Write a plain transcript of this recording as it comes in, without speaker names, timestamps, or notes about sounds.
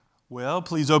Well,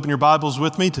 please open your Bibles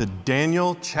with me to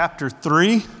Daniel chapter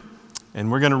 3,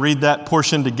 and we're going to read that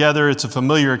portion together. It's a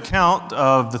familiar account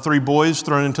of the three boys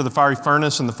thrown into the fiery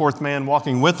furnace and the fourth man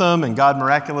walking with them and God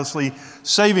miraculously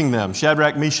saving them,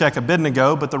 Shadrach, Meshach,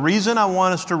 Abednego. But the reason I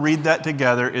want us to read that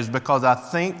together is because I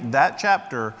think that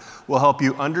chapter will help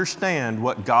you understand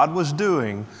what God was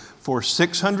doing for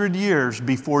 600 years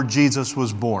before Jesus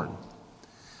was born.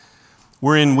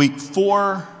 We're in week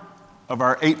 4 of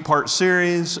our 8-part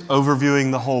series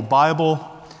overviewing the whole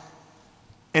Bible.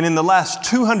 And in the last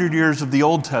 200 years of the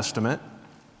Old Testament,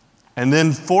 and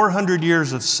then 400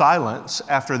 years of silence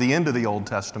after the end of the Old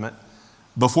Testament,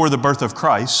 before the birth of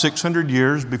Christ, 600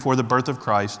 years before the birth of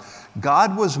Christ,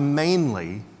 God was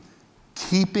mainly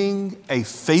keeping a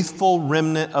faithful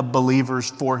remnant of believers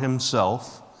for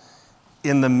himself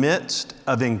in the midst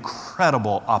of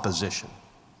incredible opposition.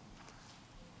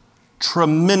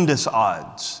 Tremendous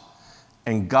odds.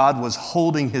 And God was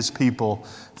holding his people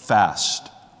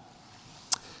fast.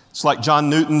 It's like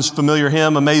John Newton's familiar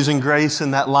hymn, Amazing Grace,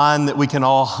 and that line that we can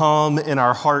all hum in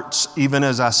our hearts, even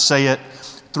as I say it.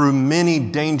 Through many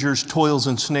dangers, toils,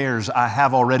 and snares, I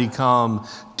have already come.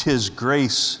 'Tis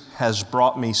grace has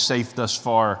brought me safe thus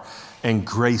far, and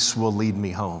grace will lead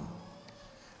me home.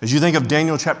 As you think of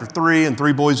Daniel chapter 3 and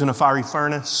three boys in a fiery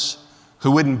furnace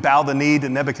who wouldn't bow the knee to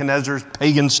Nebuchadnezzar's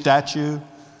pagan statue,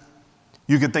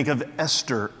 you could think of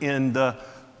Esther in the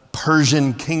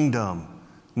Persian kingdom,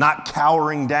 not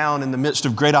cowering down in the midst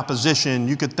of great opposition.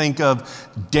 You could think of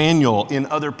Daniel in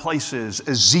other places,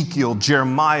 Ezekiel,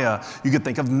 Jeremiah. You could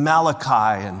think of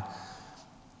Malachi and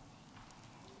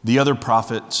the other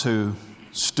prophets who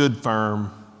stood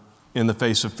firm in the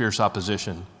face of fierce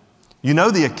opposition. You know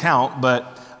the account,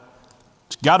 but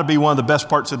it's got to be one of the best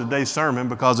parts of today's sermon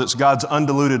because it's God's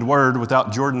undiluted word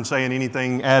without Jordan saying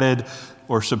anything added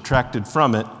or subtracted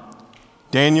from it.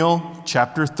 Daniel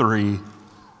chapter 3,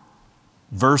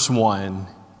 verse 1,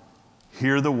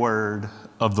 hear the word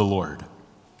of the Lord.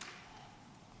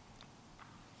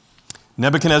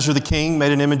 Nebuchadnezzar the king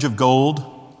made an image of gold,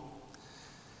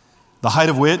 the height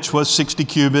of which was 60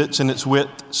 cubits and its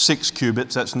width 6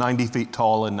 cubits, that's 90 feet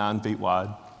tall and 9 feet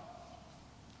wide.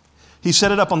 He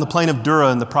set it up on the plain of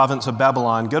Dura in the province of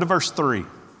Babylon. Go to verse 3.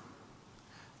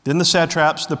 Then the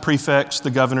satraps, the prefects, the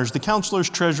governors, the counselors,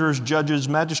 treasurers, judges,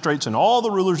 magistrates, and all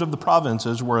the rulers of the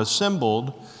provinces were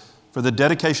assembled for the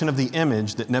dedication of the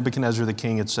image that Nebuchadnezzar the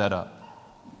king had set up.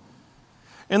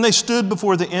 And they stood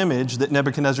before the image that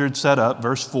Nebuchadnezzar had set up.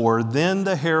 Verse 4, then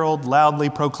the herald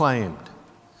loudly proclaimed,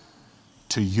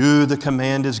 to you the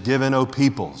command is given, O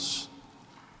peoples,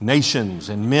 nations,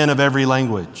 and men of every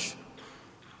language,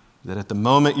 that at the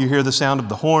moment you hear the sound of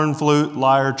the horn, flute,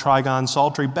 lyre, trigon,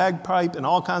 psaltery, bagpipe, and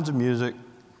all kinds of music,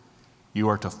 you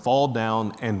are to fall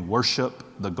down and worship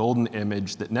the golden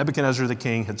image that Nebuchadnezzar the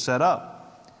king had set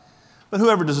up. But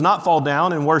whoever does not fall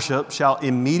down and worship shall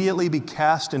immediately be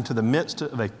cast into the midst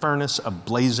of a furnace of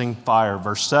blazing fire.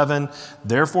 Verse 7,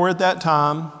 therefore at that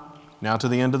time, now to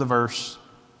the end of the verse,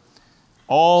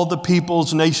 all the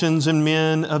peoples, nations, and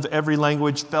men of every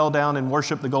language fell down and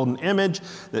worshiped the golden image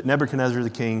that Nebuchadnezzar the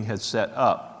king had set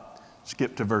up.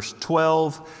 Skip to verse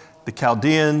 12. The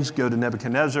Chaldeans go to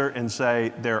Nebuchadnezzar and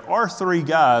say, there are 3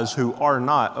 guys who are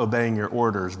not obeying your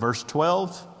orders. Verse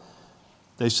 12,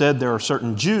 they said, there are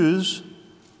certain Jews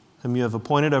whom you have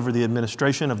appointed over the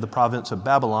administration of the province of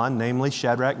Babylon, namely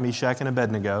Shadrach, Meshach, and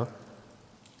Abednego.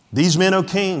 These men, O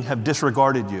king, have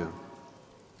disregarded you.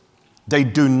 They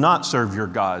do not serve your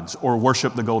gods or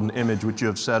worship the golden image which you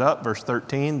have set up. Verse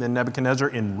 13, then Nebuchadnezzar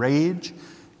in rage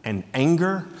and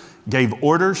anger gave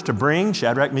orders to bring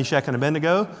Shadrach, Meshach, and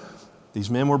Abednego. These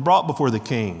men were brought before the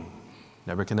king.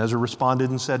 Nebuchadnezzar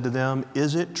responded and said to them,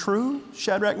 is it true,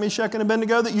 Shadrach, Meshach, and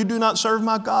Abednego, that you do not serve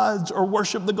my gods or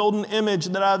worship the golden image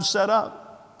that I have set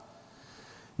up?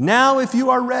 Now, if you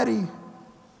are ready,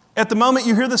 at the moment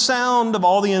you hear the sound of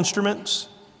all the instruments,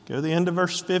 go to the end of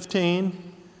verse 15,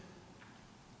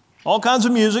 all kinds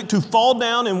of music, to fall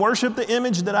down and worship the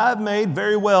image that I have made,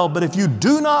 very well. But if you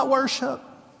do not worship,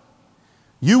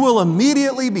 you will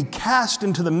immediately be cast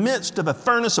into the midst of a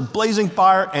furnace of blazing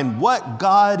fire. And what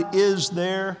God is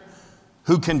there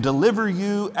who can deliver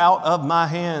you out of my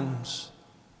hands?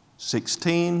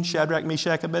 16, Shadrach,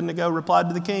 Meshach, Abednego replied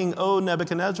to the king, O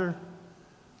Nebuchadnezzar,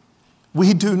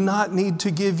 we do not need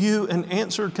to give you an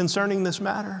answer concerning this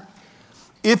matter.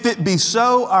 If it be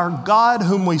so, our God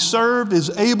whom we serve is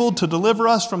able to deliver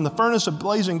us from the furnace of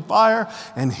blazing fire,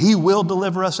 and he will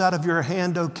deliver us out of your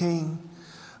hand, O king.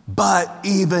 But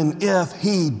even if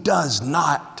he does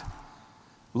not,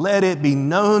 let it be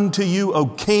known to you, O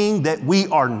king, that we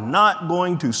are not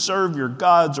going to serve your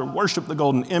gods or worship the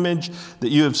golden image that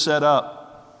you have set up.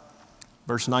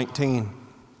 Verse 19.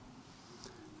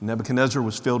 Nebuchadnezzar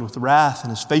was filled with wrath, and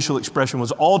his facial expression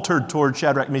was altered toward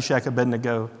Shadrach, Meshach, and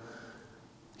Abednego.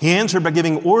 He answered by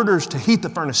giving orders to heat the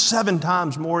furnace 7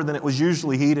 times more than it was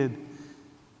usually heated.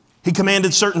 He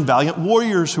commanded certain valiant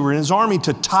warriors who were in his army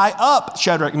to tie up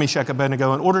Shadrach, Meshach, and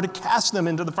Abednego in order to cast them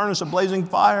into the furnace of blazing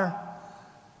fire.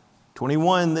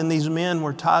 21, then these men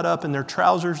were tied up in their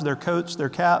trousers, their coats, their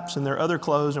caps, and their other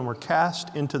clothes, and were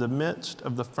cast into the midst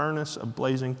of the furnace of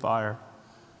blazing fire.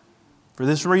 For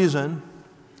this reason,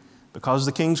 because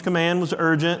the king's command was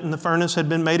urgent and the furnace had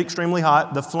been made extremely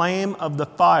hot, the flame of the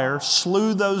fire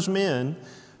slew those men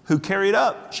who carried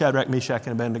up Shadrach, Meshach,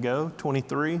 and Abednego.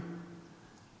 23.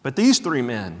 But these 3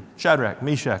 men, Shadrach,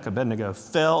 Meshach, Abednego,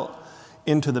 fell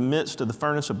into the midst of the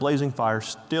furnace of blazing fire,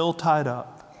 still tied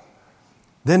up.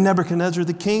 Then Nebuchadnezzar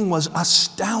the king was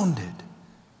astounded.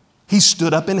 He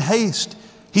stood up in haste.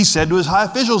 He said to his high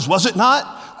officials, "Was it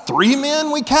not 3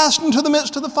 men we cast into the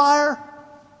midst of the fire?"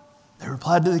 They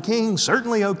replied to the king,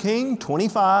 "Certainly, O king."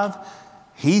 25.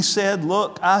 He said,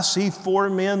 "Look, I see 4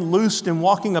 men loosed and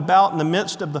walking about in the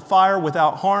midst of the fire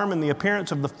without harm, and the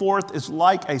appearance of the 4th is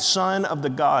like a son of the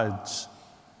gods."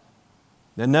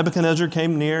 Then Nebuchadnezzar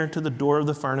came near to the door of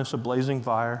the furnace of blazing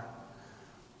fire.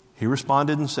 He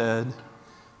responded and said,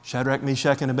 "Shadrach,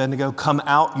 Meshach, and Abednego, come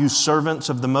out, you servants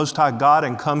of the Most High God,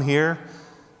 and come here."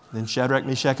 Then Shadrach,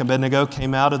 Meshach, and Abednego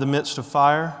came out of the midst of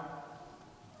fire.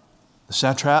 The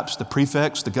satraps, the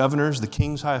prefects, the governors, the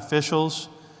king's high officials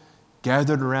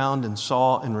gathered around and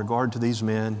saw in regard to these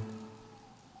men.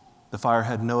 The fire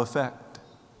had no effect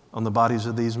on the bodies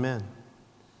of these men,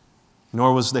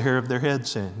 nor was the hair of their head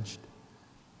singed,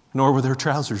 nor were their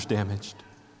trousers damaged,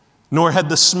 nor had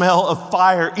the smell of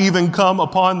fire even come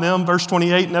upon them. Verse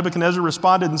 28, Nebuchadnezzar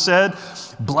responded and said,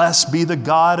 "Blessed be the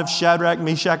God of Shadrach,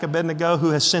 Meshach, Abednego, who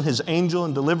has sent his angel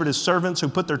and delivered his servants who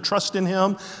put their trust in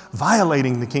him,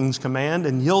 violating the king's command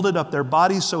and yielded up their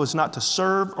bodies so as not to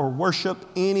serve or worship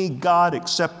any god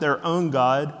except their own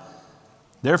God.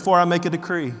 Therefore I make a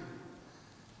decree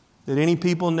that any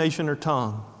people, nation, or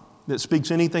tongue that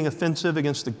speaks anything offensive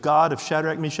against the God of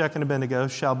Shadrach, Meshach, and Abednego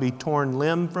shall be torn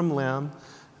limb from limb,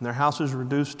 and their house is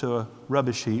reduced to a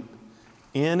rubbish heap,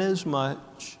 inasmuch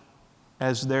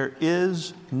as there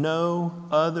is no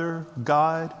other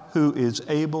God who is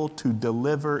able to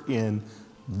deliver in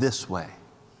this way."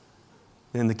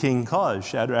 Then the king caused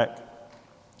Shadrach,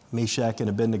 Meshach, and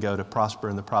Abednego to prosper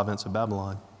in the province of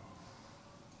Babylon.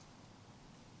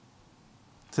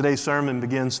 Today's sermon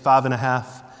begins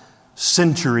 5.5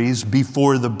 centuries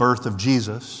before the birth of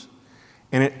Jesus,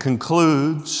 and it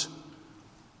concludes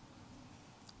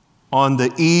on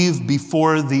the eve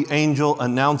before the angel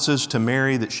announces to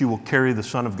Mary that she will carry the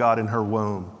Son of God in her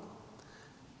womb.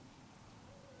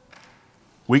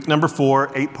 Week number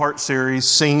 4, 8-part series,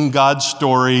 Sing God's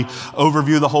Story,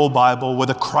 overview the whole Bible with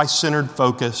a Christ-centered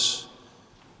focus.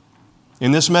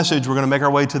 In this message, we're going to make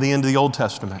our way to the end of the Old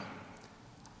Testament.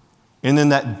 And then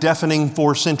that deafening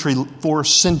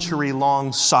 4-century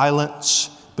long silence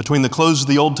between the close of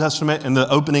the Old Testament and the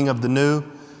opening of the New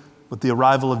with the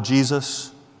arrival of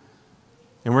Jesus.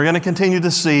 And we're going to continue to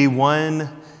see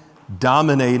one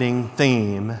dominating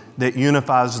theme that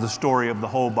unifies the story of the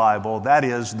whole Bible. That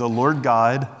is, the Lord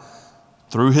God,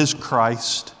 through His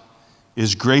Christ,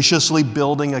 is graciously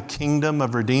building a kingdom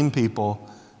of redeemed people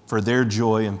for their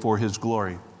joy and for His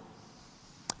glory.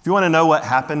 If you want to know what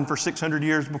happened for 600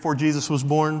 years before Jesus was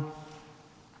born,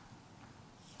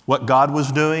 what God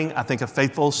was doing, I think a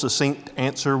faithful, succinct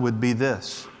answer would be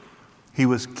this: He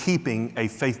was keeping a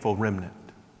faithful remnant,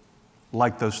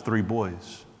 like those 3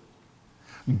 boys.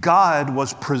 God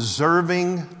was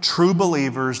preserving true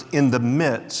believers in the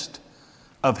midst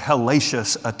of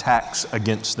hellacious attacks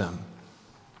against them.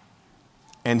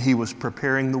 And He was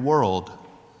preparing the world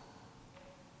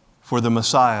for the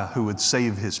Messiah who would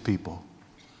save His people.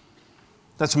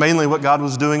 That's mainly what God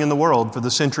was doing in the world for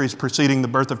the centuries preceding the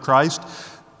birth of Christ.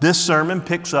 This sermon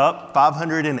picks up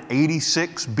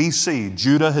 586 BC.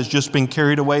 Judah has just been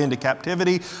carried away into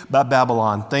captivity by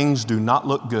Babylon. Things do not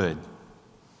look good.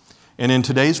 And in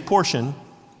today's portion,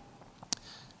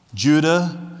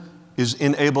 Judah is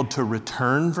enabled to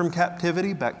return from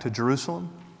captivity back to Jerusalem,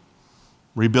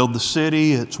 rebuild the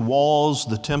city, its walls,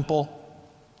 the temple.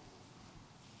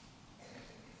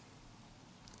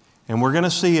 And we're going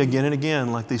to see again and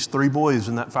again, like these 3 boys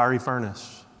in that fiery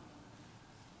furnace,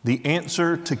 the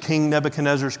answer to King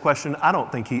Nebuchadnezzar's question. I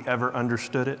don't think he ever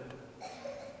understood it.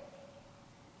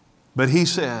 But he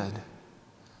said,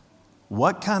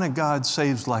 "What kind of God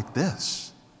saves like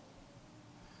this?"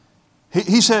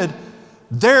 He said,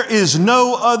 "There is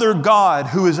no other God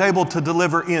who is able to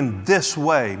deliver in this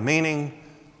way," meaning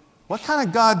What kind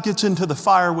of God gets into the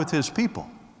fire with his people?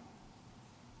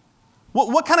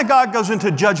 What kind of God goes into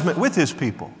judgment with his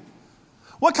people?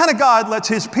 What kind of God lets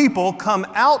his people come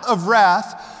out of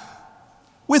wrath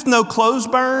with no clothes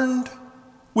burned,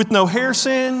 with no hair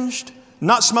singed,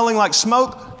 not smelling like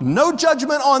smoke, no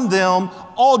judgment on them,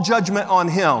 all judgment on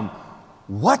him?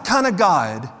 What kind of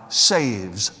God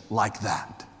saves like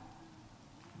that?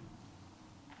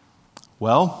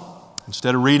 Well,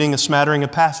 instead of reading a smattering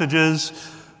of passages,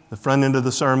 the front end of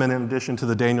the sermon, in addition to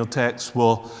the Daniel text,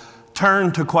 will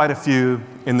turn to quite a few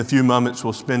in the few moments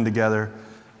we'll spend together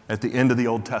at the end of the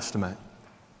Old Testament.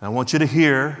 And I want you to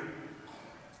hear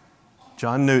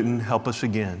John Newton help us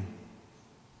again.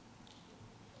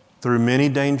 Through many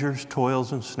dangers,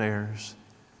 toils, and snares,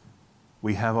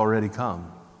 we have already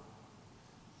come.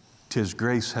 'Tis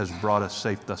grace has brought us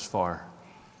safe thus far,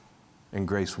 and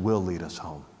grace will lead us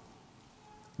home.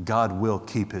 God will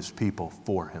keep his people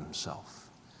for himself.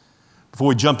 Before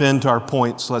we jump into our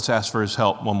points, let's ask for his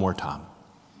help one more time.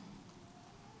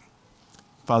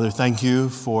 Father, thank you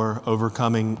for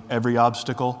overcoming every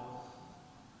obstacle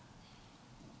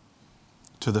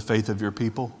to the faith of your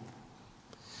people.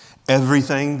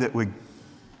 Everything that would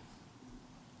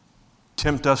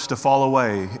tempt us to fall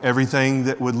away, everything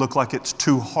that would look like it's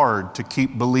too hard to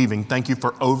keep believing. Thank you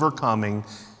for overcoming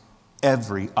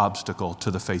every obstacle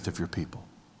to the faith of your people.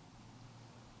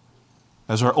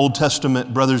 As our Old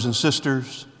Testament brothers and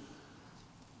sisters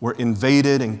were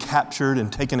invaded and captured and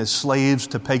taken as slaves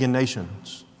to pagan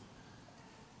nations,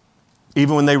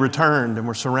 even when they returned and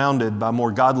were surrounded by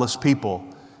more godless people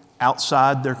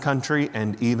outside their country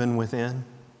and even within,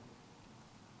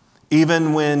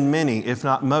 even when many, if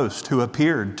not most, who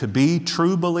appeared to be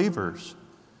true believers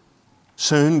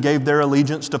soon gave their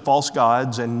allegiance to false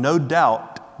gods, and no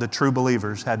doubt the true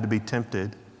believers had to be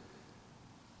tempted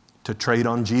to trade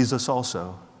on Jesus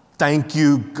also. Thank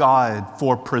you, God,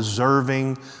 for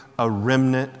preserving a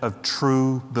remnant of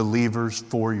true believers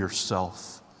for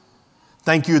yourself.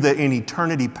 Thank you that in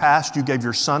eternity past you gave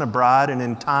your Son a bride, and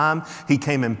in time he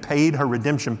came and paid her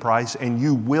redemption price, and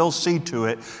you will see to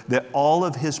it that all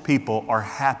of his people are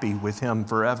happy with him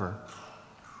forever.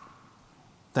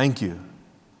 Thank you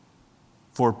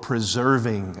for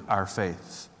preserving our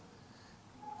faith.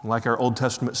 Like our Old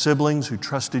Testament siblings who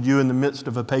trusted you in the midst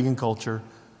of a pagan culture,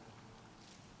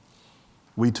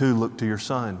 we too look to your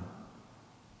Son.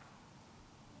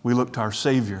 We look to our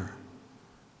Savior.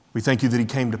 We thank you that he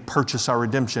came to purchase our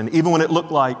redemption, even when it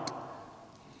looked like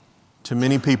to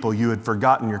many people you had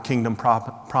forgotten your kingdom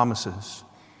promises.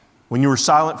 When you were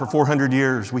silent for 400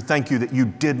 years, we thank you that you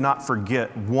did not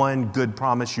forget one good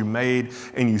promise you made,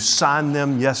 and you signed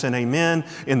them, yes and amen,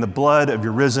 in the blood of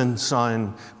your risen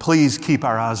Son. Please keep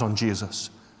our eyes on Jesus.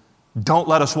 Don't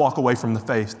let us walk away from the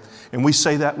faith. And we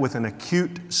say that with an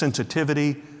acute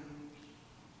sensitivity,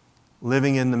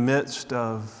 living in the midst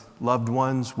of loved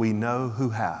ones we know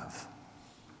who have.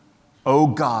 Oh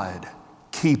God,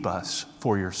 keep us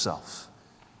for yourself.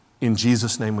 In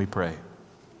Jesus' name we pray.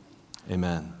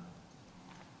 Amen.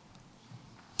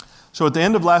 So at the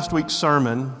end of last week's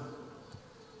sermon,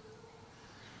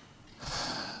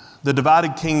 the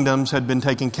divided kingdoms had been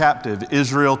taken captive.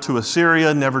 Israel to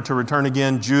Assyria, never to return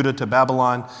again. Judah to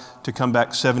Babylon, to come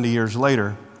back 70 years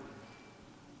later.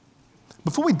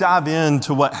 Before we dive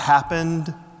into what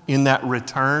happened in that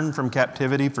return from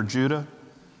captivity for Judah,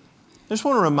 I just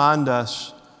want to remind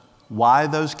us why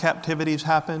those captivities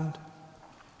happened.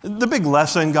 The big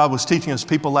lesson God was teaching us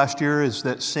people last year is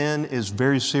that sin is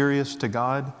very serious to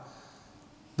God.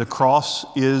 The cross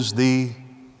is the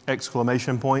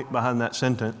exclamation point behind that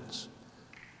sentence.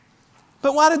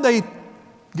 But why did they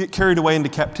get carried away into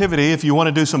captivity? If you want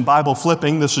to do some Bible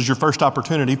flipping, this is your first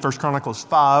opportunity. 1 Chronicles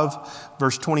 5,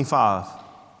 verse 25.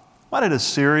 Why did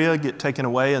Assyria get taken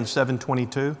away in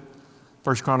 722?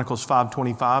 1 Chronicles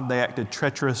 5:25, they acted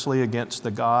treacherously against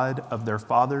the God of their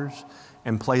fathers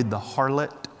and played the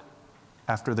harlot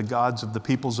after the gods of the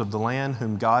peoples of the land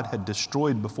whom God had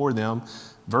destroyed before them.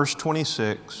 Verse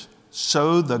 26,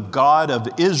 so the God of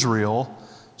Israel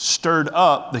stirred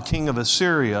up the king of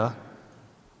Assyria,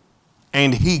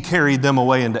 and he carried them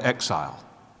away into exile.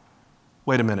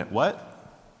 Wait a minute,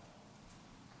 what?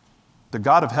 The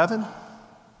God of heaven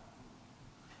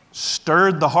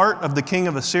stirred the heart of the king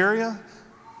of Assyria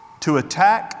to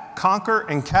attack, conquer,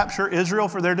 and capture Israel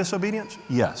for their disobedience?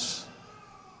 Yes.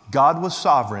 God was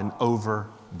sovereign over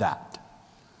that.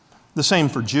 The same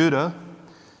for Judah.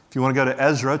 If you want to go to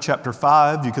Ezra chapter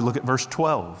 5, you could look at verse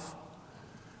 12.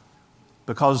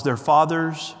 Because their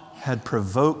fathers had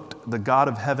provoked the God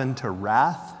of heaven to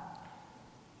wrath,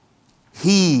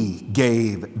 he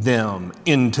gave them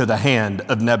into the hand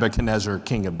of Nebuchadnezzar,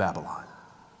 king of Babylon.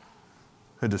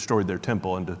 who destroyed their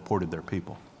temple and deported their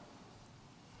people.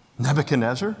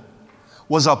 Nebuchadnezzar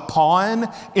was a pawn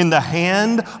in the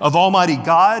hand of Almighty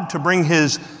God to bring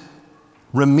his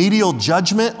remedial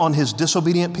judgment on his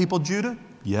disobedient people, Judah?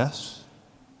 Yes.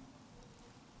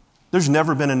 There's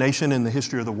never been a nation in the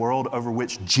history of the world over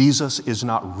which Jesus is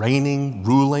not reigning,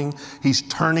 ruling. He's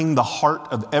turning the heart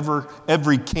of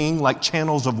every king like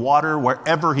channels of water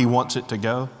wherever he wants it to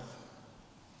go.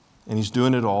 And he's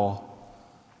doing it all,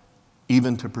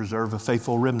 even to preserve a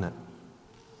faithful remnant.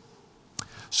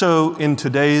 So in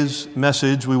today's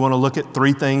message, we want to look at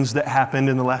three things that happened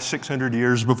in the last 600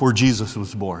 years before Jesus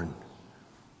was born.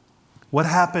 What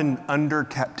happened under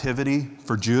captivity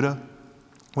for Judah?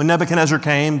 When Nebuchadnezzar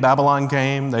came, Babylon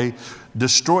came, they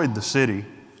destroyed the city.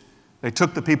 They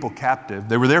took the people captive.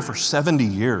 They were there for 70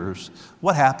 years.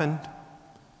 What happened?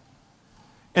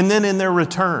 And then in their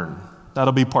return,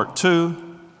 that'll be part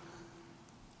 2.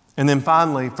 And then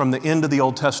finally, from the end of the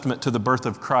Old Testament to the birth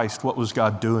of Christ, what was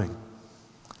God doing?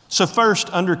 So first,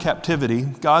 under captivity,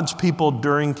 God's people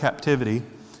during captivity,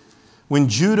 when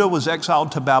Judah was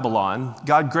exiled to Babylon,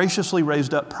 God graciously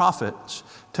raised up prophets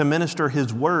to minister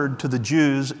his word to the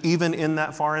Jews even in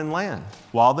that foreign land.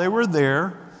 While they were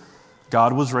there,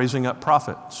 God was raising up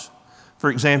prophets. For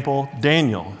example,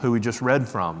 Daniel, who we just read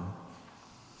from.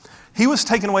 He was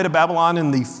taken away to Babylon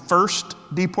in the first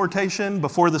deportation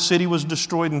before the city was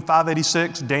destroyed in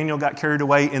 586. Daniel got carried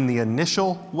away in the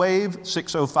initial wave,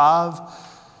 605.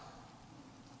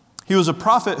 He was a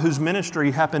prophet whose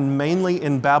ministry happened mainly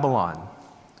in Babylon.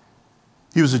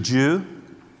 He was a Jew.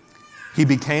 He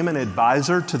became an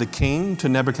advisor to the king, to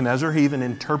Nebuchadnezzar. He even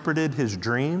interpreted his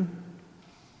dream.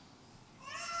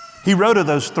 He wrote of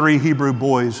those 3 Hebrew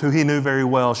boys who he knew very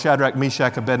well, Shadrach,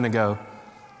 Meshach, Abednego.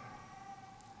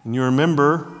 And you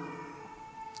remember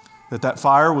that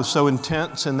fire was so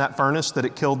intense in that furnace that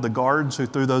it killed the guards who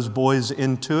threw those boys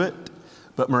into it.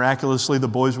 But miraculously, the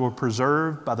boys were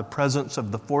preserved by the presence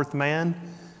of the 4th man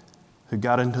who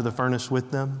got into the furnace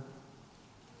with them.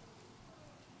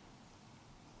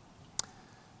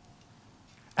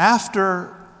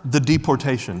 After the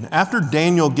deportation, after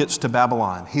Daniel gets to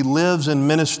Babylon, he lives and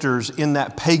ministers in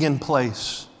that pagan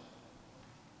place.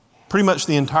 Pretty much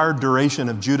the entire duration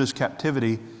of Judah's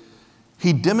captivity,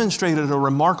 he demonstrated a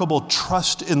remarkable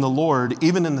trust in the Lord,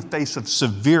 even in the face of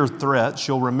severe threats.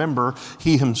 You'll remember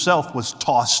he himself was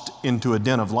tossed into a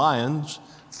den of lions,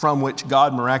 from which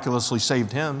God miraculously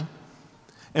saved him.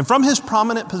 And from his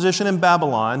prominent position in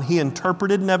Babylon, he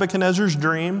interpreted Nebuchadnezzar's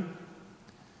dream.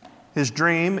 His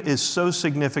dream is so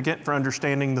significant for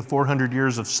understanding the 400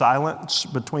 years of silence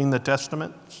between the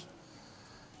testaments.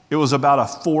 It was about a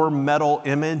 4 metal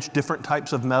image, different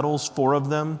types of metals, 4 of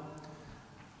them.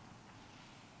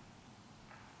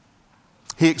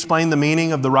 He explained the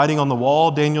meaning of the writing on the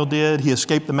wall, Daniel did. He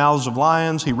escaped the mouths of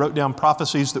lions. He wrote down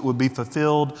prophecies that would be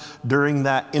fulfilled during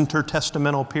that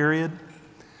intertestamental period.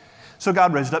 So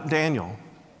God raised up Daniel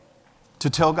to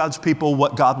tell God's people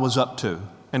what God was up to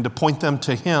and to point them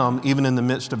to him even in the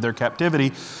midst of their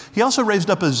captivity. He also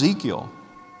raised up Ezekiel.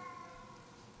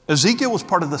 Ezekiel was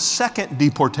part of the second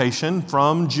deportation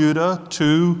from Judah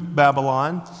to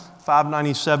Babylon,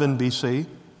 597 BC.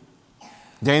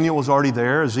 Daniel was already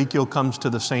there. Ezekiel comes to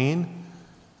the scene.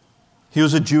 He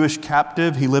was a Jewish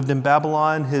captive. He lived in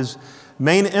Babylon. His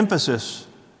main emphasis,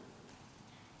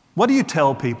 what do you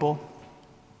tell people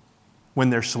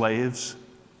when they're slaves,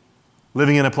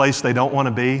 living in a place they don't want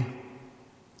to be,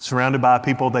 surrounded by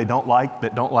people they don't like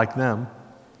that don't like them?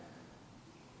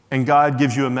 And God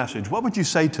gives you a message. What would you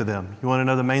say to them? You want to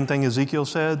know the main thing Ezekiel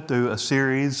said through a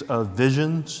series of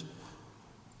visions?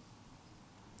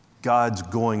 God's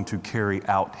going to carry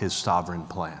out his sovereign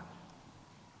plan.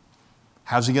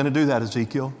 How's he going to do that,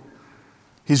 Ezekiel?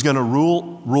 He's going to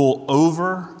rule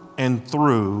over and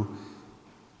through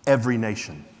every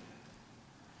nation.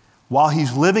 While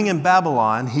he's living in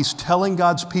Babylon, he's telling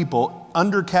God's people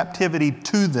under captivity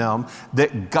to them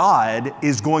that God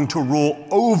is going to rule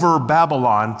over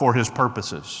Babylon for his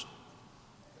purposes.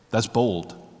 That's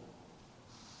bold.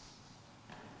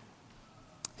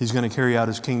 He's going to carry out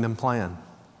his kingdom plan.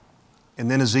 And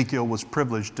then Ezekiel was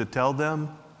privileged to tell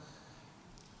them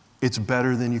it's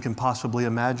better than you can possibly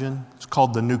imagine. It's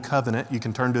called the New Covenant. You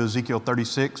can turn to Ezekiel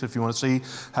 36 if you want to see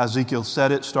how Ezekiel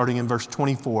said it, starting in verse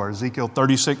 24. Ezekiel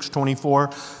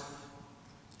 36:24.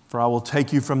 For I will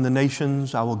take you from the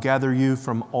nations, I will gather you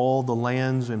from all the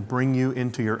lands and bring you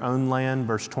into your own land.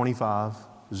 Verse 25,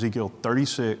 Ezekiel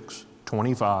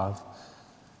 36:25.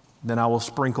 Then I will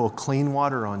sprinkle clean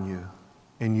water on you,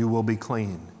 and you will be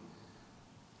clean.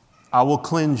 I will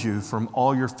cleanse you from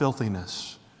all your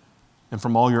filthiness and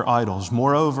from all your idols.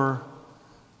 Moreover,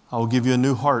 I will give you a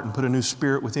new heart and put a new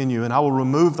spirit within you. And I will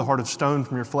remove the heart of stone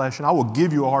from your flesh, and I will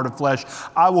give you a heart of flesh.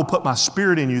 I will put my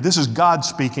spirit in you. This is God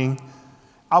speaking.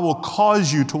 I will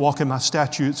cause you to walk in my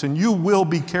statutes, and you will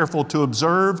be careful to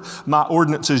observe my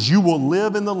ordinances. You will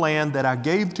live in the land that I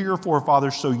gave to your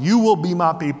forefathers, so you will be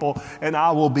my people, and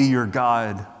I will be your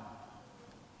God.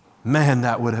 Man,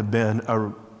 that would have been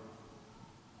a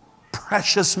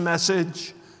precious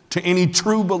message to any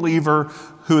true believer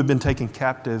who had been taken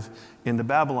captive into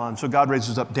Babylon. So God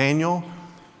raises up Daniel,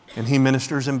 and he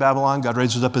ministers in Babylon. God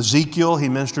raises up Ezekiel, he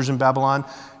ministers in Babylon.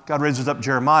 God raises up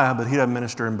Jeremiah, but he doesn't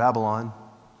minister in Babylon.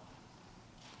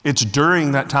 It's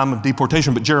during that time of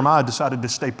deportation, but Jeremiah decided to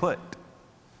stay put.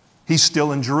 He's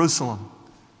still in Jerusalem.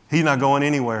 He's not going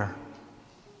anywhere.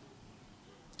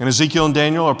 And Ezekiel and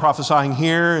Daniel are prophesying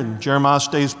here, and Jeremiah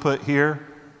stays put here.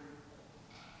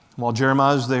 While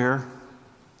Jeremiah is there,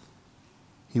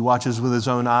 he watches with his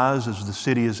own eyes as the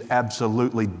city is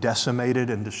absolutely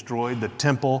decimated and destroyed. The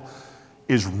temple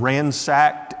is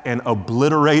ransacked and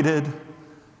obliterated.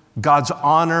 God's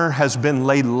honor has been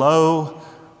laid low.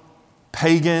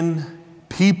 Pagan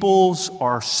peoples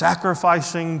are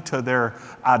sacrificing to their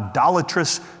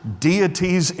idolatrous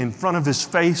deities in front of his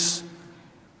face,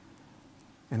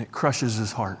 and it crushes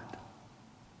his heart.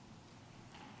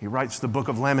 He writes the book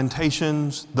of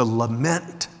Lamentations, the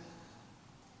lament.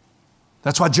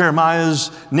 That's why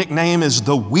Jeremiah's nickname is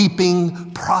the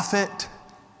weeping prophet.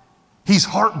 He's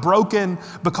heartbroken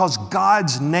because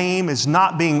God's name is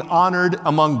not being honored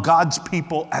among God's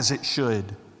people as it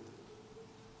should.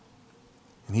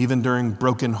 And even during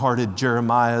broken-hearted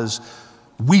Jeremiah's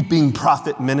weeping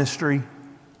prophet ministry,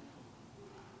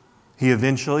 he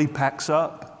eventually packs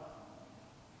up.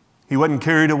 He wasn't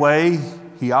carried away.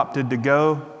 He opted to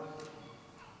go.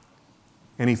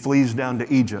 And he flees down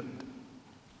to Egypt.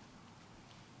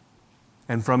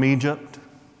 And from Egypt,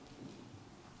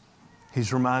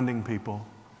 he's reminding people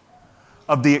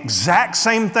of the exact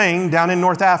same thing down in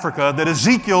North Africa that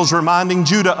Ezekiel's reminding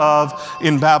Judah of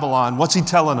in Babylon. What's he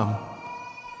telling them?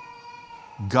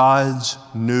 God's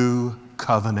new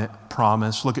covenant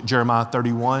promise. Look at Jeremiah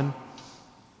 31.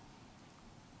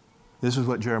 This is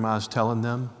what Jeremiah's telling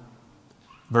them.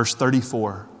 Verse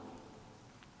 34.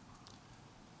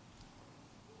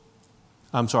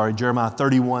 Jeremiah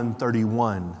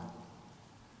 31:31.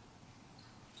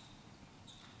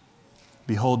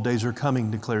 Behold, days are coming,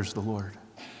 declares the Lord,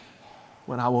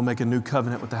 when I will make a new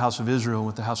covenant with the house of Israel and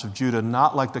with the house of Judah,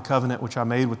 not like the covenant which I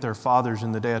made with their fathers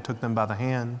in the day I took them by the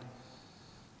hand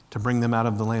to bring them out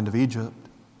of the land of Egypt,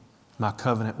 my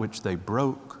covenant which they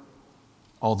broke,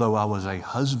 although I was a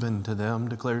husband to them,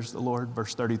 declares the Lord.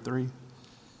 Verse 33.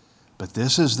 But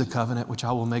this is the covenant which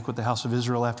I will make with the house of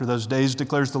Israel after those days,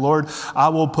 declares the Lord. I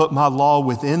will put my law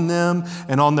within them,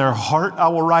 and on their heart I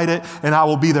will write it, and I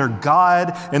will be their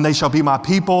God, and they shall be my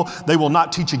people. They will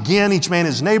not teach again, each man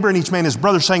his neighbor and each man his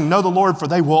brother, saying, know the Lord, for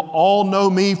they will all know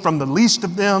me, from the least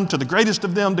of them to the greatest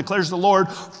of them, declares the Lord.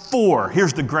 For,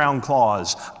 here's the ground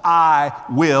clause, I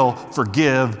will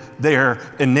forgive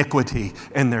their iniquity,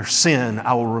 and their sin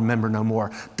I will remember no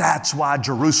more. That's why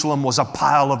Jerusalem was a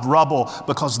pile of rubble,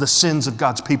 because the sins of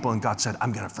God's people, and God said,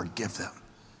 I'm going to forgive them,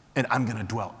 and I'm going to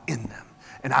dwell in them,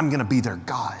 and I'm going to be their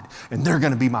God, and they're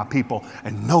going to be my people,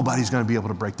 and nobody's going to be able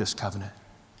to break this covenant.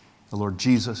 The Lord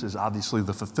Jesus is obviously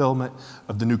the fulfillment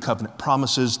of the new covenant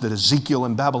promises that Ezekiel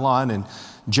in Babylon and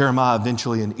Jeremiah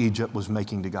eventually in Egypt was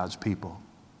making to God's people.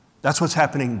 That's what's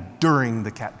happening during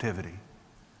the captivity.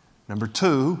 Number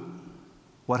two,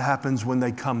 what happens when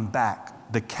they come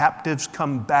back? The captives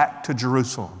come back to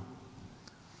Jerusalem.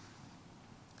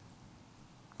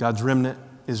 God's remnant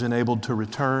is enabled to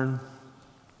return.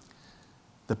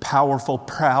 The powerful,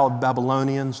 proud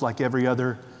Babylonians, like every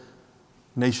other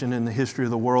nation in the history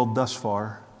of the world thus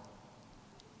far,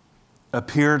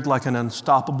 appeared like an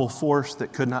unstoppable force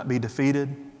that could not be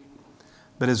defeated.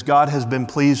 But as God has been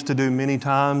pleased to do many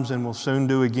times and will soon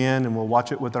do again, and we'll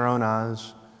watch it with our own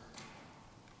eyes,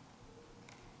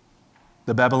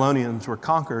 the Babylonians were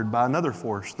conquered by another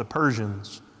force, the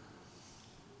Persians.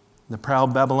 The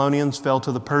proud Babylonians fell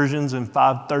to the Persians in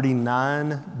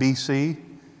 539 BC.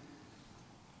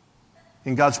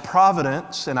 In God's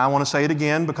providence, and I want to say it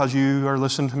again because you are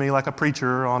listening to me like a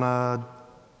preacher on a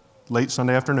late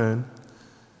Sunday afternoon.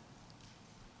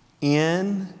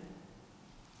 In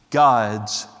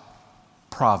God's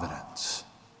providence,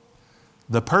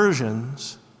 the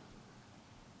Persians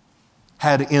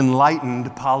had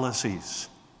enlightened policies.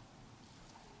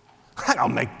 I'll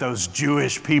make those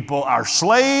Jewish people our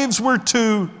slaves. We're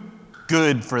too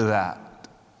good for that.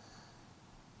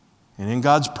 And in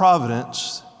God's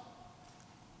providence,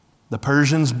 The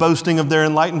Persians, boasting of their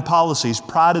enlightened policies,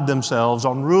 prided themselves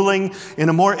on ruling in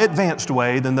a more advanced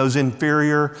way than those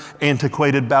inferior,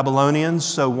 antiquated Babylonians.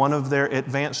 So one of their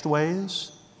advanced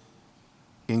ways,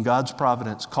 in God's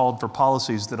providence, called for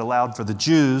policies that allowed for the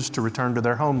Jews to return to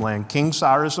their homeland. King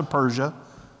Cyrus of Persia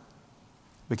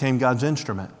became God's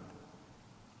instrument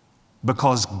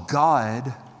because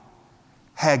God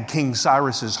had King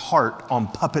Cyrus's heart on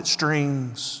puppet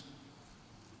strings.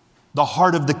 The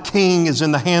heart of the king is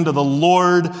in the hand of the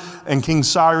Lord, and King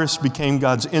Cyrus became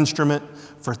God's instrument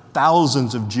for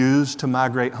thousands of Jews to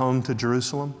migrate home to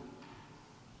Jerusalem,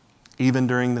 even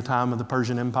during the time of the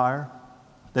Persian Empire.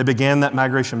 They began that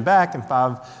migration back in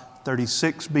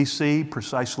 536 BC,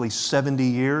 precisely 70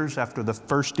 years after the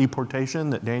first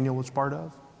deportation that Daniel was part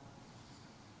of.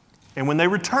 And when they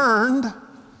returned,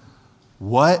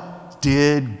 what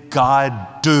did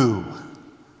God do?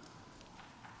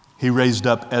 He raised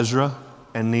up Ezra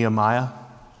and Nehemiah.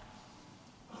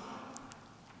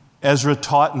 Ezra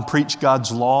taught and preached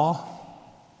God's law.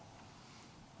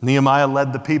 Nehemiah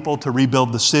led the people to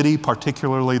rebuild the city,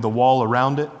 particularly the wall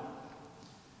around it.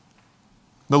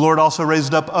 The Lord also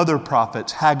raised up other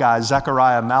prophets, Haggai,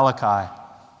 Zechariah, Malachi.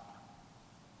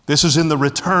 This is in the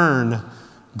return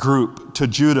group to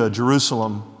Judah,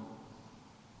 Jerusalem.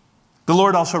 The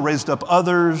Lord also raised up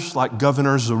others like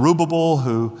Governor Zerubbabel,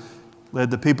 who led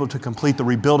the people to complete the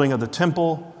rebuilding of the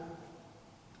temple,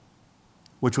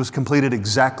 which was completed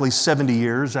exactly 70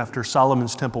 years after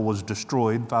Solomon's temple was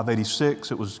destroyed,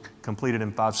 586. It was completed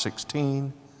in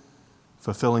 516,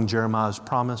 fulfilling Jeremiah's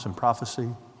promise and prophecy.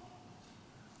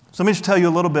 So let me just tell you a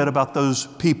little bit about those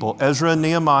people. Ezra and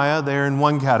Nehemiah, they're in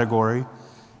one category.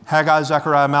 Haggai,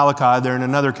 Zechariah, Malachi, they're in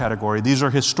another category. These are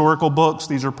historical books.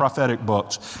 These are prophetic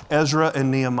books. Ezra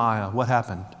and Nehemiah, what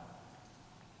happened?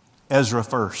 Ezra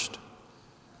first.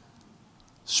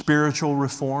 Spiritual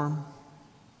reform,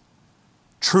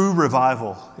 true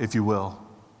revival, if you will.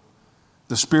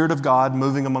 The Spirit of God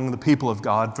moving among the people of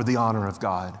God for the honor of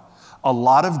God. A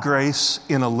lot of grace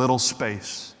in a little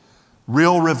space.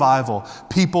 Real revival.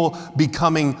 People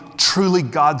becoming truly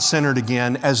God-centered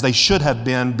again as they should have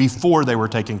been before they were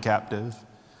taken captive.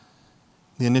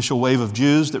 The initial wave of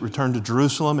Jews that returned to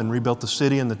Jerusalem and rebuilt the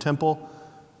city and the temple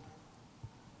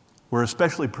were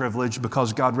especially privileged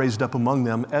because God raised up among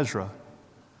them Ezra.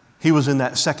 He was in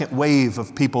that second wave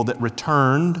of people that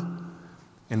returned.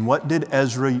 And what did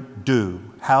Ezra do?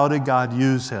 How did God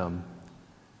use him?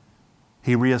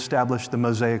 He reestablished the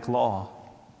Mosaic Law.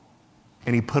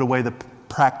 And he put away the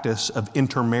practice of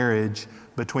intermarriage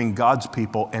between God's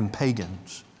people and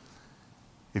pagans.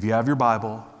 If you have your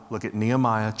Bible, look at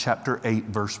Nehemiah chapter 8,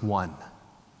 verse 1.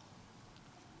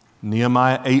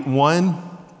 Nehemiah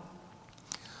 8:1.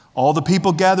 All the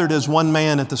people gathered as one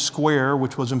man at the square,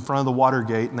 which was in front of the water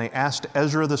gate, and they asked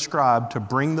Ezra the scribe to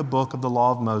bring the book of the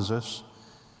law of Moses,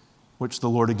 which the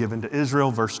Lord had given to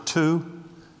Israel. Verse 2.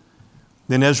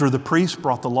 Then Ezra the priest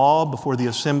brought the law before the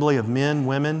assembly of men,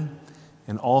 women,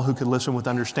 and all who could listen with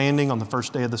understanding on the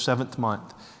first day of the 7th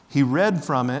month. He read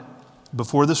from it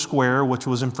before the square, which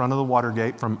was in front of the water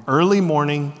gate, from early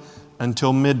morning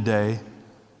until midday,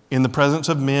 in the presence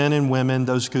of men and women,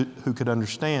 those who could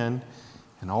understand.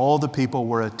 And all the people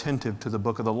were attentive to the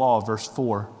book of the law. Verse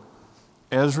 4.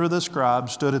 Ezra the scribe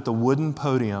stood at the wooden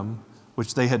podium,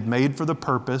 which they had made for the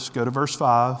purpose. Go to verse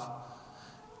 5.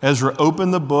 Ezra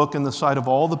opened the book in the sight of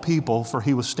all the people, for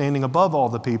he was standing above all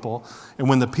the people. And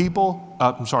when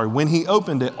he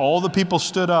opened it, all the people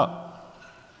stood up.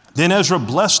 Then Ezra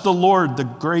blessed the Lord, the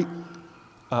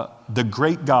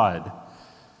great God.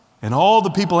 And all the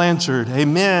people answered,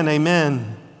 Amen,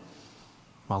 Amen.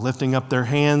 While lifting up their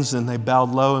hands, then they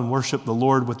bowed low and worshiped the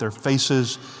Lord with their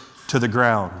faces to the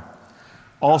ground.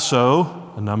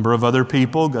 Also, a number of other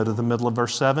people, go to the middle of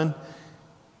verse 7,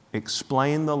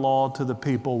 explained the law to the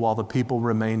people while the people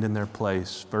remained in their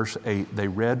place. Verse 8, they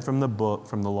read from the book,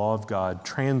 from the law of God,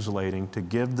 translating to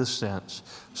give the sense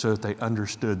so that they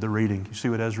understood the reading. You see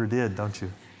what Ezra did, don't you?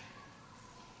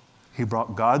 He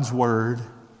brought God's word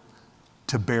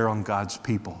to bear on God's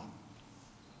people.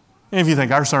 And if you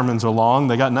think our sermons are long,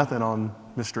 they got nothing on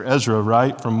Mr. Ezra,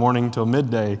 right? From morning till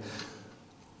midday.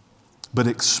 But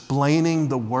explaining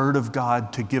the Word of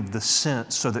God to give the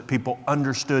sense so that people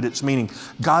understood its meaning.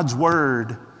 God's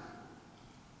Word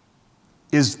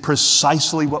is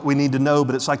precisely what we need to know,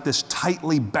 but it's like this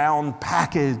tightly bound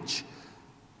package.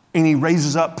 And he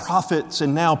raises up prophets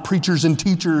and now preachers and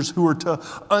teachers who are to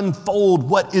unfold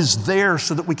what is there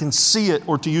so that we can see it,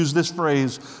 or to use this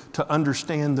phrase, to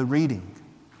understand the reading.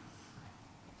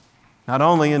 Not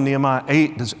only in Nehemiah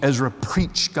 8 does Ezra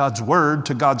preach God's word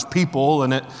to God's people,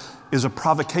 and it is a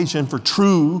provocation for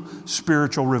true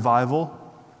spiritual revival,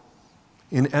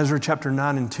 In Ezra chapter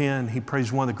 9 and 10, he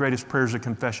prays one of the greatest prayers of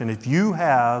confession. If you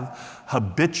have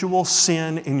habitual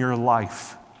sin in your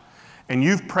life, and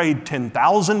you've prayed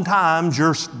 10,000 times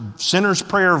your sinner's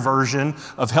prayer version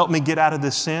of help me get out of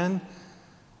this sin,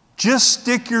 just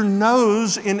stick your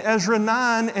nose in Ezra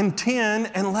 9 and 10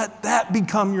 and let that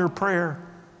become your prayer.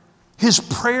 His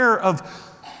prayer of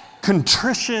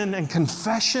contrition and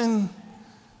confession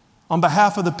on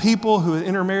behalf of the people who had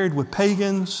intermarried with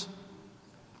pagans.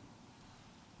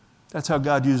 That's how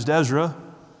God used Ezra.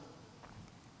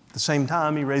 At the same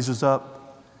time, he raises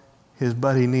up his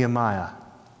buddy Nehemiah.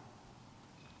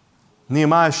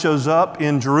 Nehemiah shows up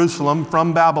in Jerusalem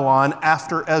from Babylon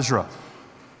after Ezra.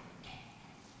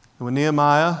 And when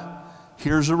Nehemiah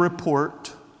hears a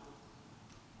report,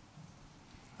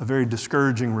 a very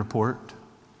discouraging report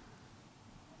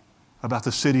about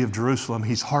the city of Jerusalem,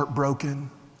 he's heartbroken.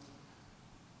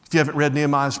 If you haven't read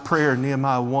Nehemiah's prayer,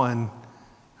 Nehemiah 1,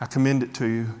 I commend it to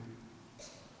you.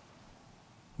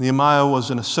 Nehemiah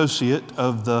was an associate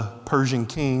of the Persian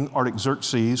king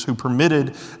Artaxerxes, who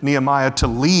permitted Nehemiah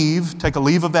to take a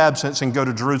leave of absence and go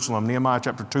to Jerusalem. Nehemiah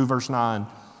chapter 2, verse 9.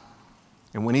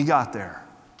 And when he got there,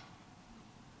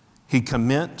 he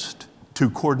commenced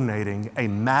to coordinating a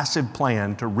massive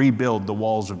plan to rebuild the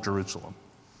walls of Jerusalem.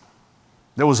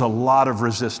 There was a lot of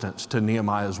resistance to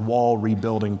Nehemiah's wall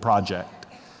rebuilding project,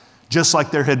 just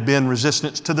like there had been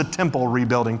resistance to the temple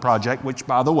rebuilding project, which,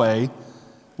 by the way,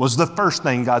 was the first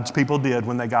thing God's people did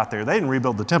when they got there. They didn't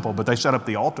rebuild the temple, but they set up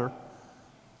the altar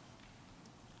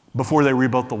before they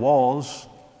rebuilt the walls.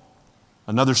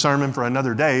 Another sermon for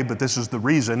another day, but this is the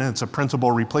reason, and it's a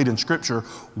principle replete in Scripture.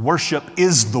 Worship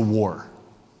is the war.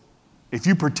 If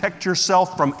you protect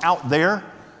yourself from out there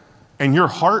and your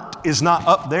heart is not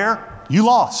up there, you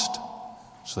lost.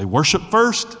 So they worship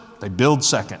first, they build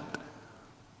second.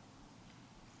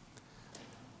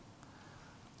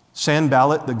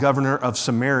 Sanballat, the governor of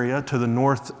Samaria to the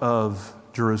north of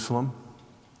Jerusalem.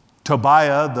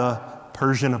 Tobiah, the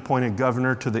Persian appointed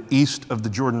governor to the east of the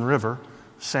Jordan River.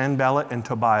 Sanballat and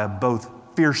Tobiah both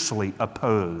fiercely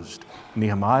opposed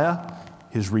Nehemiah,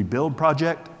 his rebuild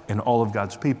project, and all of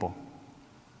God's people.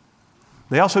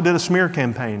 They also did a smear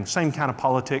campaign, same kind of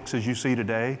politics as you see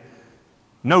today.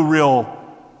 No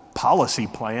real policy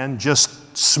plan,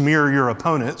 just smear your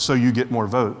opponent so you get more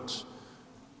votes.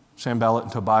 Sanballat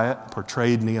and Tobiah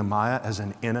portrayed Nehemiah as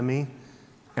an enemy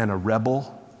and a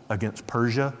rebel against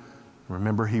Persia.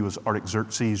 Remember, he was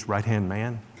Artaxerxes' right-hand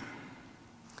man.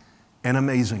 And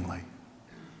amazingly,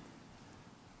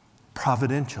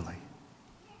 providentially,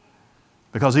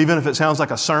 because even if it sounds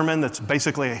like a sermon that's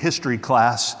basically a history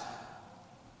class,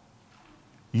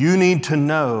 you need to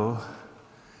know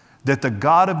that the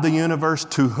God of the universe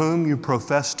to whom you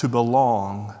profess to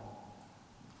belong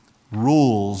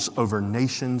rules over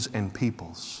nations and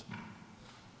peoples.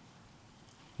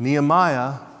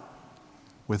 Nehemiah,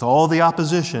 with all the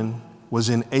opposition, was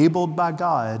enabled by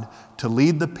God to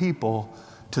lead the people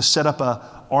to set up an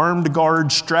armed guard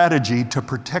strategy to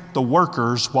protect the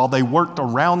workers while they worked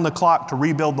around the clock to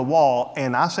rebuild the wall.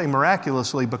 And I say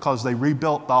miraculously because they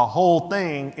rebuilt the whole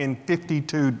thing in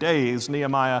 52 days,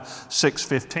 Nehemiah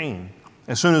 6:15.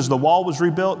 As soon as the wall was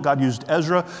rebuilt, God used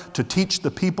Ezra to teach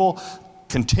the people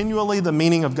continually the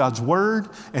meaning of God's word,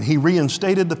 and he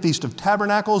reinstated the Feast of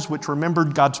Tabernacles, which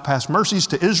remembered God's past mercies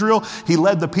to Israel. He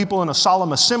led the people in a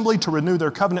solemn assembly to renew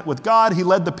their covenant with God. He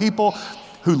led the people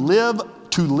who live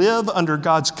under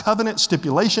God's covenant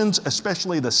stipulations,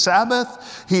 especially the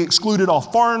Sabbath. He excluded all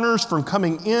foreigners from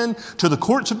coming in to the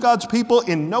courts of God's people.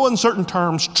 In no uncertain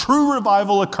terms, true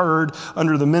revival occurred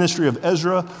under the ministry of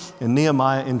Ezra and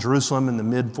Nehemiah in Jerusalem in the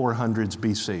mid-400s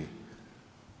BC.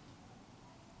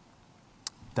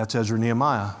 That's Ezra and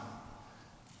Nehemiah.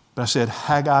 But I said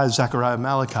Haggai, Zechariah,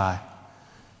 Malachi.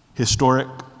 Historic,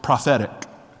 prophetic.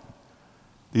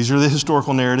 These are the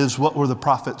historical narratives. What were the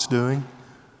prophets doing?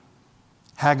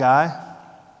 Haggai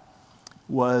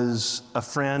was a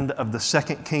friend of the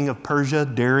second king of Persia,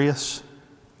 Darius.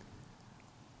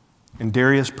 And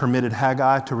Darius permitted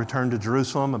Haggai to return to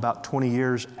Jerusalem about 20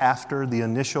 years after the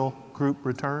initial group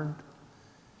returned.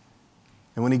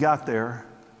 And when he got there,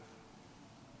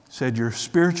 said, your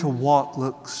spiritual walk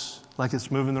looks like it's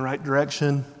moving the right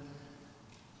direction.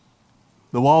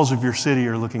 The walls of your city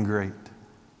are looking great,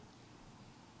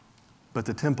 but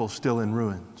the temple's still in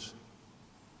ruins.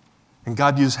 And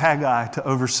God used Haggai to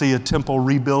oversee a temple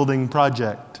rebuilding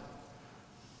project.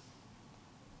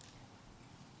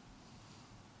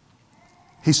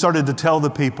 He started to tell the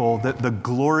people that the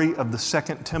glory of the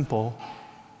second temple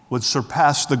would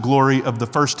surpass the glory of the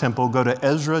first temple. Go to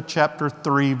Ezra chapter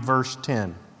 3, verse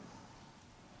 10.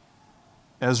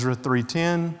 Ezra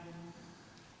 3:10.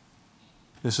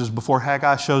 This is before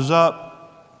Haggai shows up.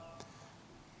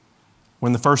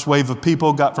 When the first wave of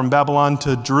people got from Babylon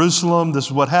to Jerusalem, this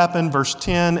is what happened. Verse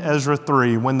 10, Ezra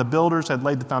 3. When the builders had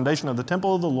laid the foundation of the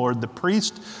temple of the Lord, the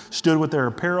priests stood with their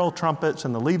apparel, trumpets,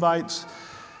 and the Levites,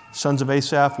 sons of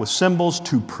Asaph, with cymbals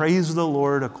to praise the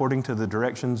Lord according to the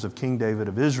directions of King David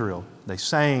of Israel. They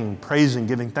sang, praising,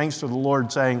 giving thanks to the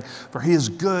Lord, saying, "For he is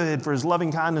good, for his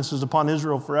loving kindness is upon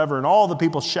Israel forever." And all the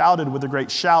people shouted with a great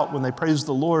shout when they praised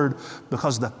the Lord,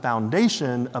 because the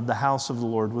foundation of the house of the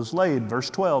Lord was laid. Verse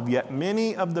 12, yet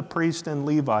many of the priests and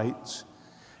Levites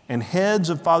and heads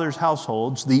of fathers'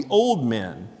 households, the old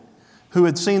men who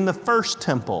had seen the first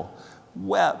temple,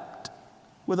 wept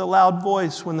with a loud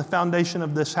voice when the foundation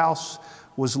of this house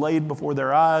was laid before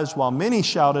their eyes, while many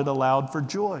shouted aloud for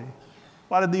joy.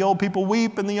 Why did the old people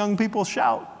weep and the young people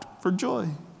shout for joy?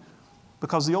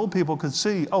 Because the old people could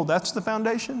see, oh, that's the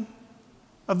foundation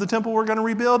of the temple we're going to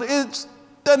rebuild? It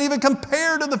doesn't even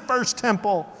compare to the first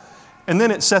temple. And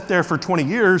then it sat there for 20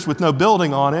 years with no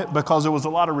building on it because there was a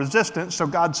lot of resistance. So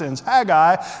God sends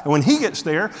Haggai, and when he gets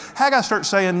there, Haggai starts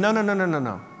saying,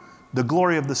 no. The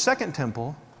glory of the second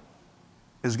temple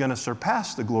is going to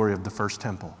surpass the glory of the first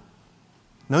temple.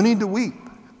 No need to weep.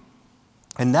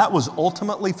 And that was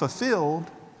ultimately fulfilled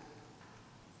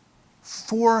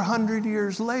 400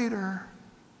 years later,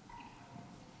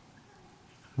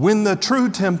 when the true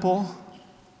temple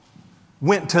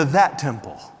went to that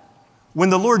temple.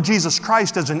 When the Lord Jesus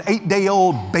Christ, as an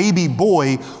 8-day-old baby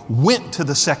boy, went to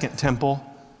the second temple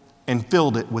and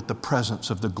filled it with the presence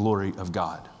of the glory of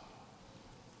God.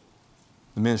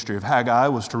 The ministry of Haggai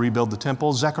was to rebuild the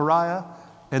temple, Zechariah,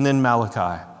 and then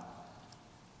Malachi.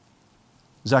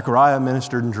 Zechariah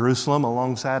ministered in Jerusalem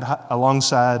alongside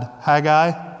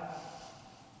Haggai.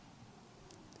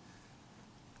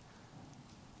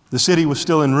 The city was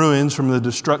still in ruins from the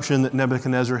destruction that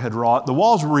Nebuchadnezzar had wrought. The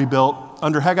walls were rebuilt.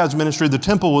 Under Haggai's ministry, the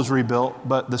temple was rebuilt,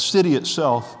 but the city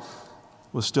itself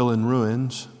was still in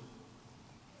ruins.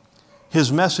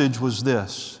 His message was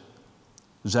this: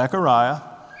 Zechariah,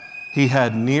 he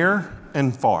had near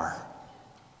and far.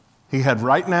 He had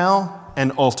right now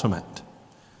and ultimate.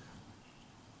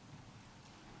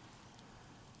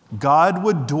 God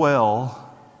would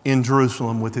dwell in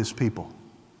Jerusalem with his people.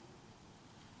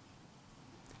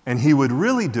 And he would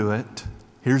really do it,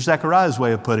 here's Zechariah's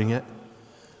way of putting it,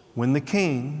 when the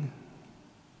king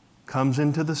comes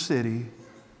into the city,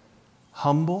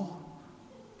 humble,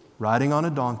 riding on a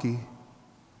donkey,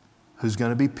 who's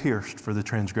going to be pierced for the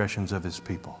transgressions of his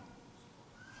people.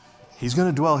 He's going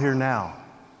to dwell here now,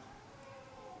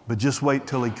 but just wait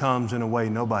till he comes in a way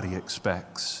nobody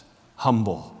expects.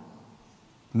 Humble,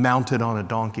 mounted on a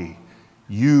donkey.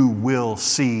 You will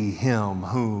see him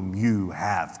whom you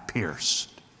have pierced.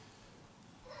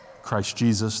 Christ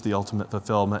Jesus, the ultimate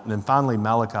fulfillment. And then finally,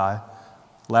 Malachi,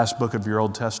 last book of your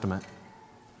Old Testament.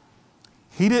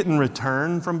 He didn't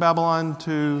return from Babylon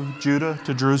to Judah,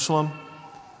 to Jerusalem,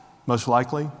 most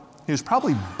likely. He was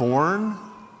probably born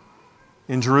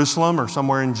in Jerusalem or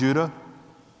somewhere in Judah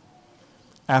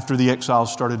after the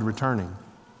exiles started returning.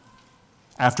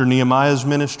 After Nehemiah's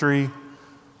ministry,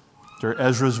 after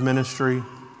Ezra's ministry,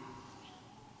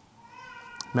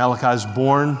 Malachi's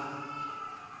born.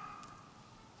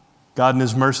 God in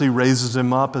his mercy raises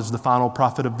him up as the final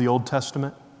prophet of the Old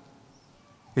Testament.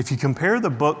 If you compare a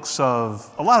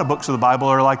lot of books of the Bible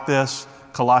are like this,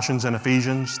 Colossians and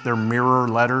Ephesians, they're mirror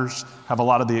letters, have a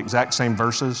lot of the exact same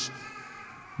verses.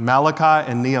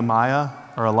 Malachi and Nehemiah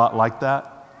are a lot like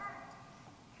that.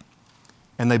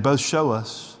 And they both show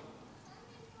us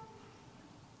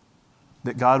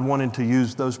that God wanted to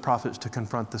use those prophets to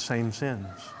confront the same sins.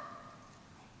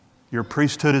 Your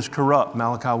priesthood is corrupt,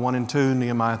 Malachi 1 and 2,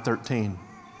 Nehemiah 13.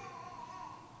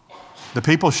 The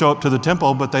people show up to the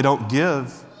temple, but they don't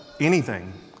give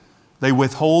anything. They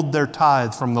withhold their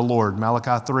tithe from the Lord,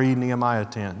 Malachi 3, Nehemiah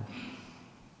 10.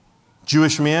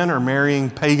 Jewish men are marrying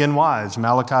pagan wives,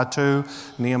 Malachi 2,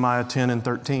 Nehemiah 10 and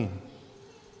 13.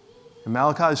 And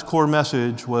Malachi's core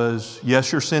message was,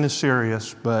 yes, your sin is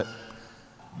serious, but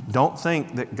don't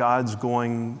think that God's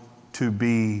going to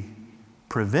be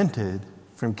prevented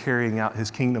from carrying out his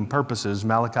kingdom purposes.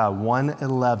 Malachi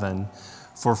 1:11,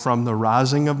 for from the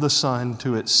rising of the sun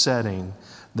to its setting,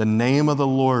 the name of the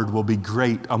Lord will be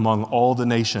great among all the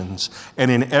nations, and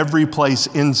in every place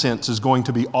incense is going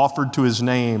to be offered to his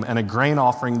name, and a grain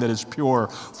offering that is pure.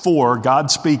 For, God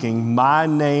speaking, my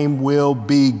name will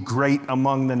be great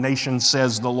among the nations,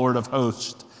 says the Lord of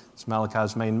hosts. It's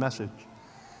Malachi's main message.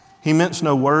 He minced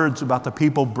no words about the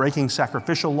people breaking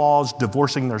sacrificial laws,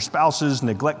 divorcing their spouses,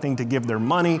 neglecting to give their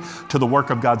money to the work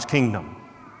of God's kingdom.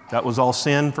 That was all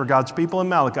sin for God's people in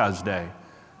Malachi's day.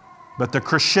 But the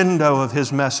crescendo of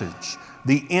his message,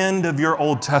 the end of your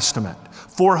Old Testament,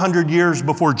 400 years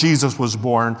before Jesus was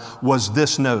born, was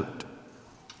this note: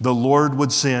 the Lord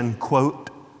would send, quote,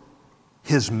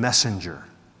 his messenger,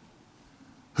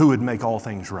 who would make all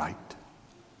things right.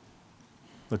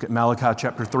 Look at Malachi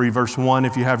chapter 3, verse 1,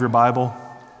 if you have your Bible.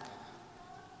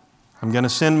 I'm going to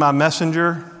send my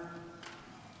messenger,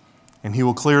 and he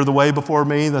will clear the way before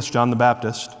me. That's John the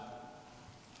Baptist.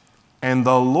 And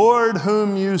the Lord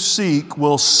whom you seek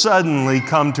will suddenly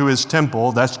come to his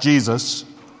temple. That's Jesus,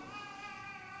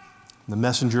 the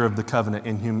messenger of the covenant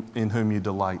in whom you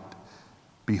delight.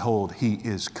 Behold, he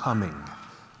is coming,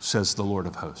 says the Lord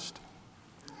of hosts.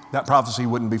 That prophecy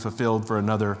wouldn't be fulfilled for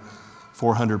another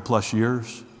 400 plus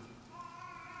years,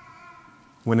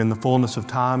 when in the fullness of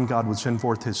time God would send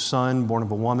forth his Son, born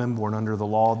of a woman, born under the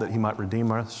law, that he might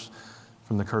redeem us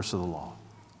from the curse of the law.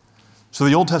 So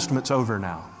the Old Testament's over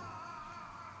now.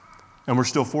 And we're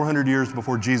still 400 years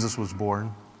before Jesus was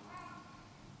born.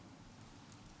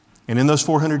 And in those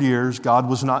 400 years, God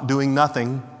was not doing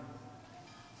nothing.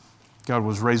 God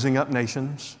was raising up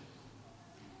nations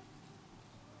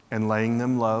and laying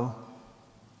them low,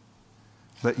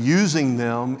 but using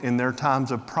them in their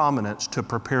times of prominence to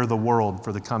prepare the world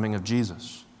for the coming of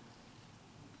Jesus.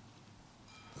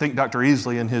 I think Dr.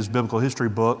 Easley, in his biblical history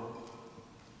book,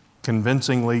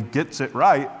 convincingly gets it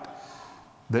right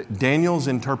that Daniel's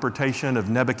interpretation of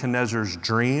Nebuchadnezzar's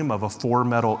dream of a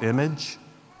four-metal image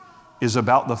is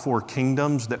about the four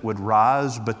kingdoms that would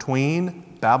rise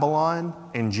between Babylon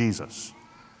and Jesus,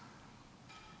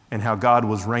 and how God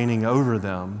was reigning over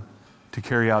them to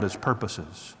carry out his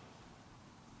purposes.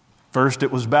 First,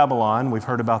 it was Babylon. We've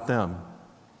heard about them.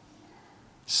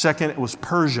 Second, it was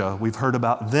Persia. We've heard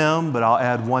about them, but I'll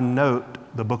add one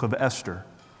note, the book of Esther.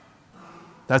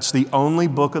 That's the only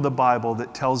book of the Bible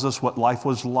that tells us what life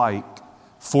was like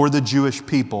for the Jewish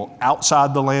people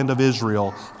outside the land of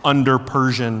Israel under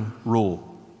Persian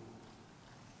rule.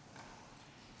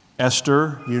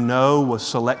 Esther, you know, was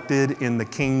selected in the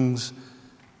king's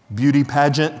beauty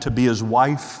pageant to be his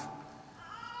wife.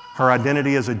 Her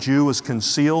identity as a Jew was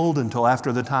concealed until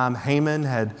after the time Haman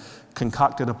had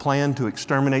concocted a plan to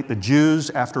exterminate the Jews,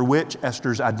 after which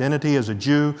Esther's identity as a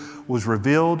Jew was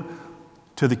revealed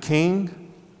to the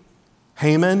king.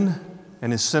 Haman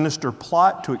and his sinister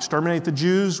plot to exterminate the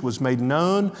Jews was made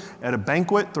known at a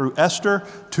banquet through Esther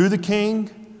to the king,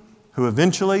 who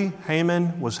eventually,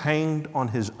 Haman, was hanged on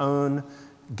his own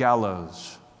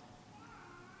gallows.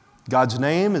 God's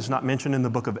name is not mentioned in the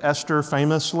book of Esther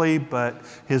famously, but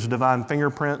his divine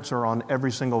fingerprints are on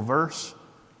every single verse.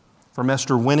 From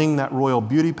Esther winning that royal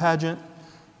beauty pageant,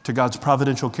 to God's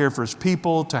providential care for his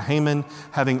people, to Haman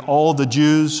having all the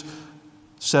Jews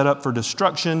set up for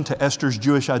destruction, to Esther's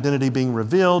Jewish identity being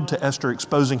revealed, to Esther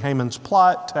exposing Haman's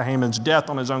plot, to Haman's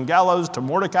death on his own gallows, to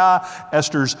Mordecai,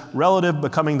 Esther's relative,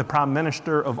 becoming the prime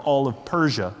minister of all of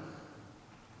Persia.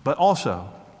 But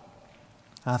also,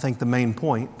 I think the main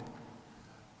point,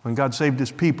 when God saved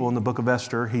his people in the book of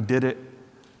Esther, he did it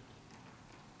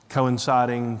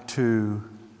coinciding to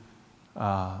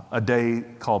a day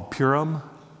called Purim.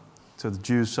 So the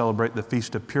Jews celebrate the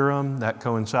Feast of Purim. That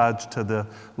coincides to the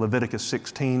Leviticus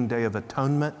 16 Day of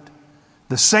Atonement.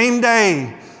 The same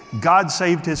day God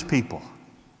saved his people,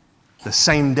 the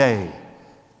same day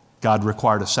God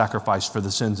required a sacrifice for the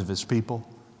sins of his people.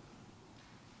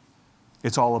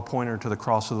 It's all a pointer to the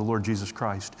cross of the Lord Jesus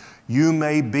Christ. You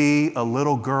may be a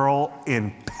little girl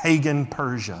in pagan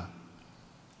Persia.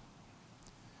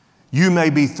 You may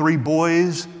be three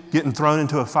boys getting thrown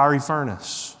into a fiery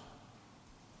furnace.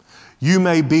 You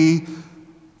may be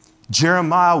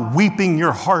Jeremiah weeping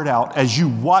your heart out as you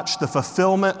watch the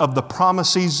fulfillment of the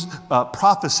prophecies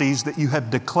that you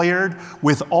have declared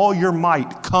with all your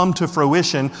might come to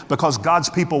fruition because God's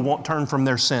people won't turn from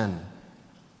their sin.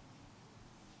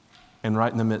 And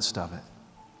right in the midst of it,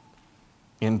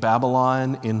 in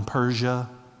Babylon, in Persia,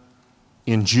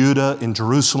 in Judah, in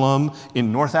Jerusalem,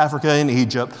 in North Africa, in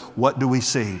Egypt, what do we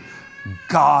see?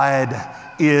 God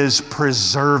is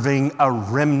preserving a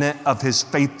remnant of his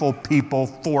faithful people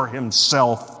for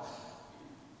himself.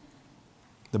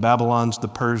 The Babylons, the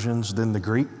Persians, then the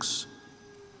Greeks.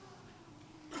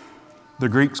 The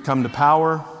Greeks come to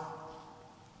power.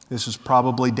 This is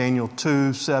probably Daniel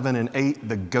 2, 7, and 8,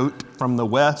 the goat from the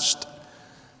west,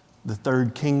 the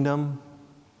third kingdom.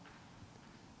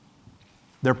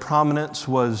 Their prominence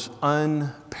was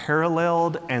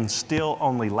unparalleled and still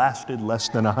only lasted less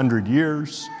than 100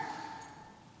 years.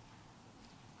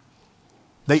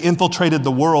 They infiltrated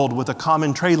the world with a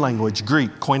common trade language,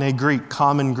 Greek, Koine Greek,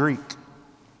 common Greek.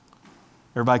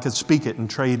 Everybody could speak it and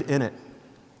trade in it.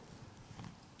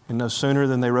 And no sooner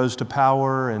than they rose to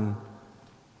power and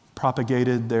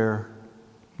propagated their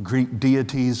Greek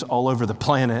deities all over the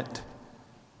planet,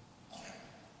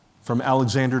 from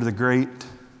Alexander the Great,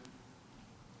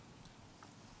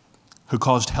 who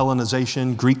caused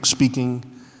Hellenization, Greek-speaking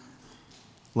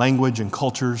language and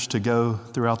cultures to go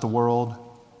throughout the world.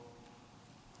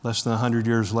 Less than 100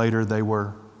 years later, they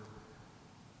were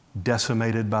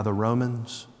decimated by the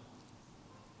Romans.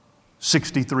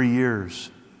 63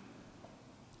 years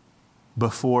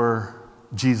before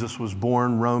Jesus was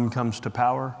born, Rome comes to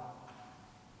power.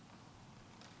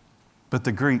 But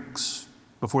the Greeks,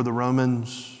 before the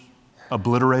Romans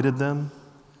obliterated them,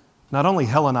 not only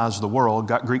Hellenized the world,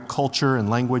 got Greek culture and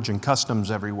language and customs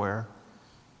everywhere,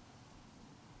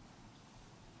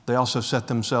 they also set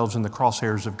themselves in the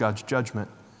crosshairs of God's judgment,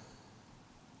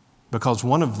 because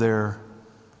one of their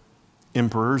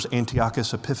emperors,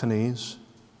 Antiochus Epiphanes,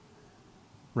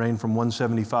 reigned from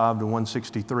 175 to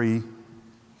 163,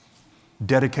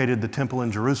 dedicated the temple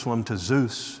in Jerusalem to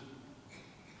Zeus.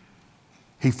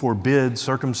 He forbid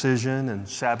circumcision and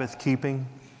Sabbath keeping.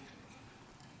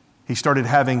 He started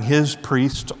having his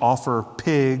priests offer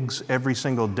pigs every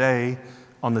single day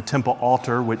on the temple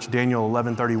altar, which Daniel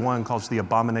 11:31 calls the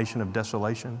abomination of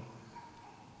desolation.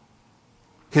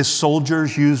 His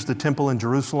soldiers used the temple in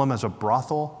Jerusalem as a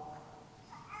brothel.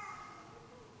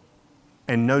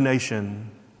 And no nation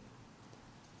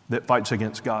that fights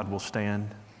against God will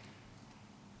stand.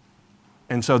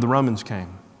 And so the Romans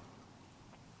came.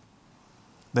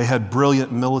 They had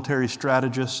brilliant military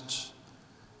strategists.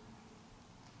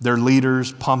 Their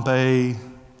leaders, Pompey,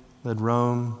 led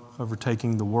Rome,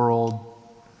 overtaking the world,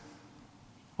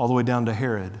 all the way down to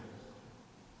Herod.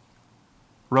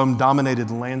 Rome dominated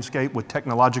the landscape with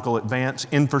technological advance,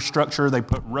 infrastructure. They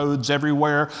put roads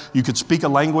everywhere. You could speak a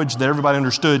language that everybody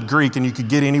understood, Greek, and you could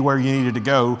get anywhere you needed to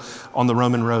go on the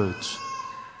Roman roads.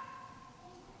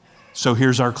 So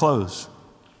here's our close.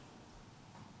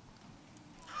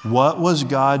 What was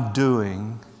God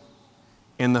doing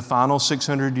in the final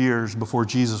 600 years before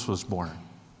Jesus was born?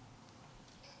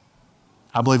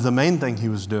 I believe the main thing he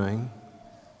was doing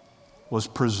was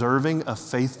preserving a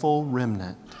faithful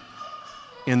remnant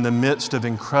in the midst of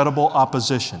incredible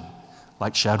opposition.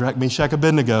 Like Shadrach, Meshach,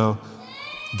 Abednego,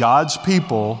 God's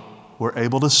people were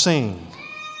able to sing.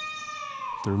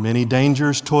 Through many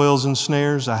dangers, toils, and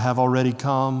snares, I have already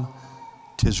come.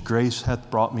 'Tis grace hath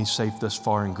brought me safe thus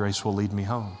far, and grace will lead me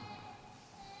home.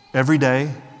 Every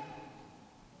day,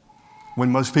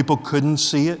 when most people couldn't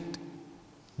see it,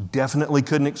 definitely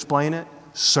couldn't explain it,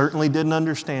 certainly didn't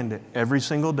understand it, every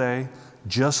single day,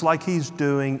 just like he's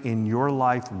doing in your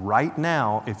life right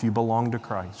now if you belong to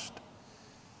Christ,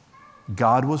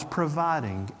 God was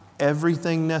providing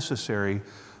everything necessary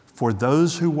for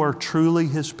those who were truly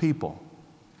his people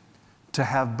to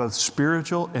have both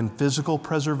spiritual and physical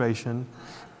preservation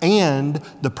and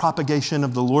the propagation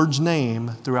of the Lord's name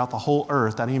throughout the whole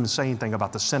earth. I didn't even say anything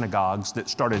about the synagogues that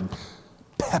started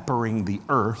peppering the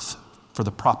earth for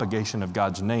the propagation of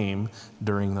God's name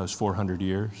during those 400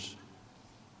 years.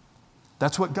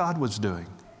 That's what God was doing.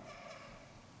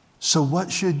 So what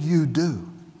should you do?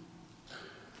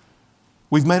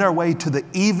 We've made our way to the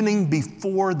evening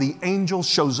before the angel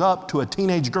shows up to a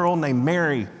teenage girl named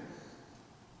Mary.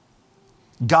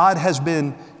 God has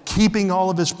been keeping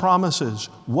all of his promises.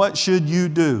 What should you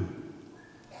do?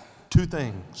 Two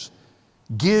things.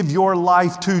 Give your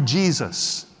life to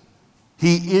Jesus.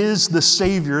 He is the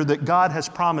Savior that God has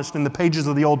promised in the pages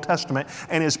of the Old Testament,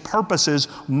 and his purposes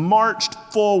marched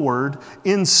forward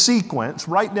in sequence,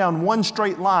 right down one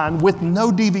straight line with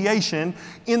no deviation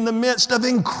in the midst of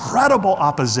incredible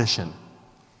opposition.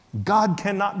 God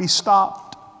cannot be stopped.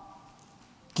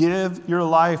 Give your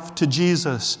life to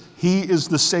Jesus. He is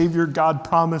the Savior God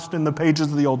promised in the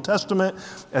pages of the Old Testament,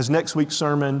 as next week's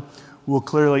sermon will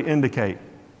clearly indicate.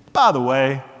 By the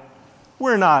way,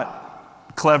 we're not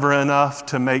clever enough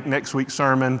to make next week's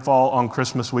sermon fall on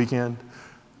Christmas weekend.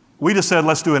 We just said,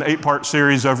 let's do an 8-part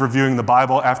series overviewing the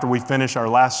Bible after we finish our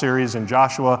last series in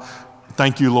Joshua.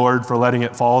 Thank you, Lord, for letting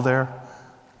it fall there.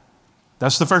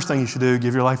 That's the first thing you should do,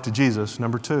 give your life to Jesus.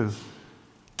 Number 2,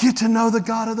 get to know the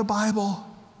God of the Bible.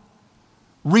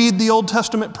 Read the Old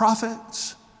Testament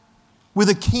prophets with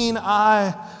a keen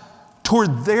eye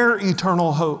toward their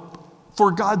eternal hope for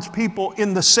God's people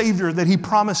in the Savior that he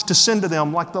promised to send to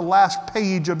them, like the last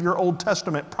page of your Old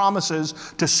Testament promises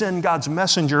to send God's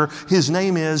messenger. His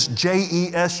name is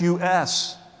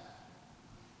Jesus.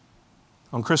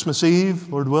 On Christmas Eve,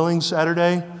 Lord willing,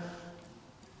 Saturday,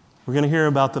 we're going to hear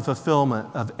about the fulfillment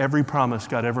of every promise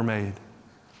God ever made.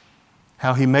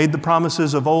 How he made the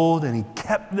promises of old and he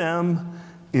kept them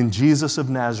in Jesus of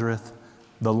Nazareth,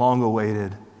 the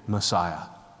long-awaited Messiah.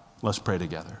 Let's pray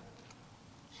together.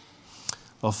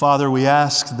 Well, Father, we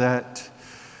ask that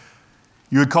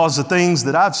you would cause the things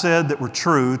that I've said that were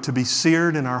true to be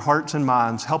seared in our hearts and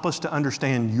minds. Help us to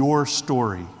understand your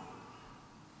story.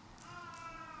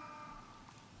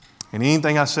 And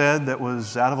anything I said that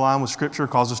was out of line with Scripture,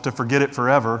 cause us to forget it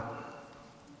forever.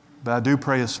 But I do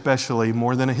pray especially,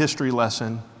 more than a history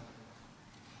lesson,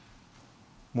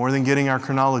 more than getting our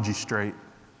chronology straight,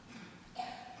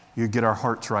 you get our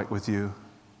hearts right with you.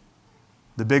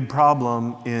 The big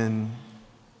problem in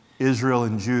Israel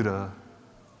and Judah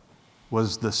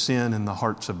was the sin in the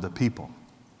hearts of the people.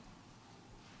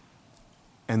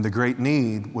 And the great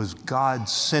need was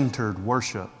God-centered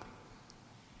worship,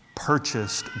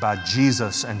 purchased by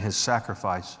Jesus and His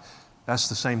sacrifice. That's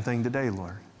the same thing today,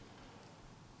 Lord.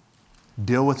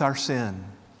 Deal with our sin.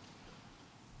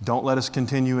 Don't let us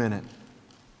continue in it.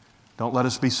 Don't let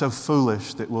us be so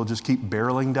foolish that we'll just keep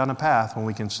barreling down a path when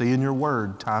we can see in your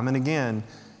word time and again,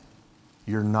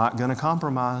 you're not going to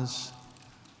compromise.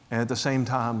 And at the same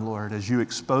time, Lord, as you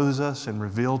expose us and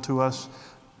reveal to us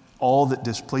all that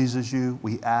displeases you,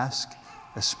 we ask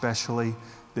especially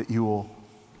that you will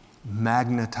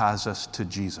magnetize us to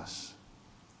Jesus,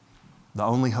 the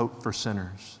only hope for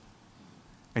sinners.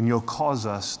 And you'll cause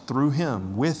us through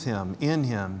Him, with Him, in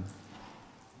Him,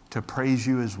 to praise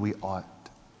you as we ought,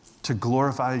 to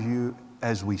glorify you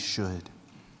as we should,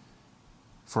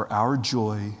 for our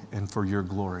joy and for your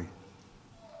glory.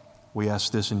 We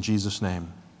ask this in Jesus'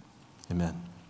 name. Amen.